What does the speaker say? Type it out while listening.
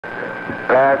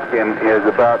asking is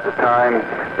about the time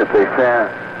that they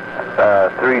sent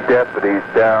 3 deputies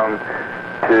down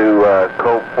to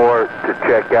Cove Fort to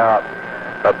check out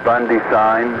a Bundy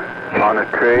sign on a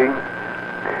tree,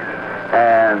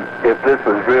 and if this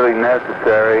was really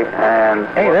necessary. And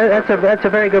hey, that's a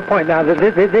very good point. Now,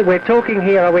 we're talking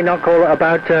here, are we not, Cole,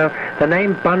 about the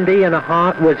name Bundy and a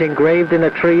heart was engraved in a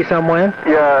tree somewhere?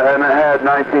 Yeah, and it had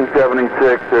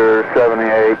 1976 or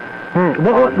 78.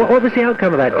 What was the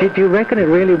outcome of that? Did you reckon it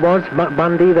really was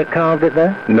Bundy that carved it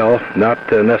there? No, not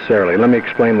necessarily. Let me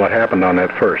explain what happened on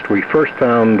that first. We first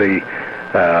found the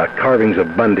carvings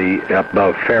of Bundy up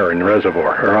above Farron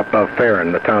Reservoir, or up above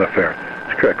Farron, the town of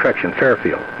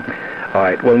Fairfield. All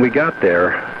right, when we got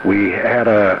there, we had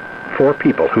 4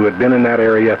 people who had been in that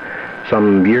area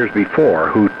some years before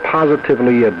who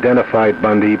positively identified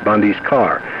Bundy's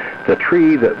car. The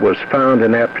tree that was found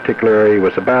in that particular area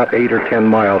was about 8 or 10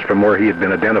 miles from where he had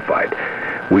been identified.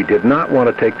 We did not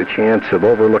want to take the chance of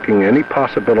overlooking any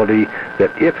possibility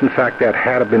that if, in fact, that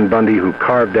had been Bundy who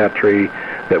carved that tree,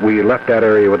 that we left that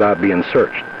area without being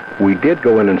searched. We did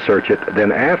go in and search it.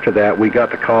 Then after that, we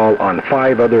got the call on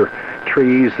 5 other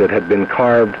trees that had been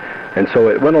carved. And so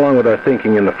it went along with our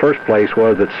thinking in the first place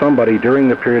was that somebody during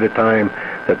the period of time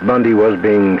that Bundy was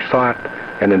being sought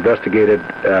and investigated,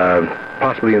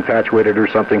 possibly infatuated or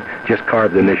something, just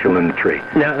carved the initial in the tree.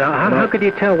 Now how could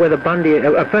you tell whether Bundy,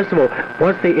 first of all,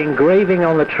 was the engraving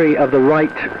on the tree of the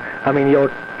right, I mean, your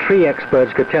tree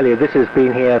experts could tell you this has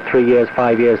been here 3 years,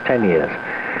 5 years, 10 years.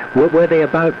 Were they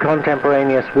about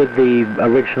contemporaneous with the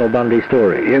original Bundy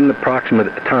story? In the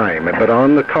proximate time, but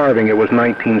on the carving it was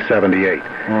 1978.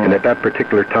 And at that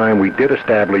particular time we did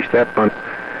establish that Bundy,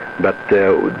 but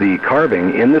the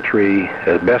carving in the tree,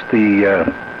 as best the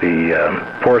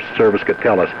Forest Service could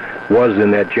tell us, was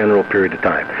in that general period of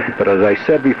time. But as I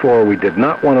said before, we did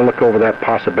not want to look over that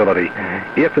possibility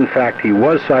if in fact he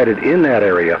was sighted in that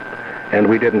area, and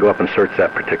we didn't go up and search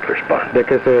that particular spot.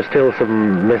 Because there are still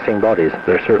some missing bodies.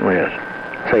 There certainly is.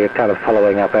 So you're kind of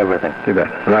following up everything. You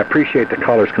bet. And I appreciate the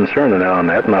caller's concern on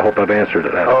that, and I hope I've answered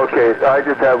it. Okay, I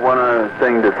just have one other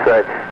thing to say.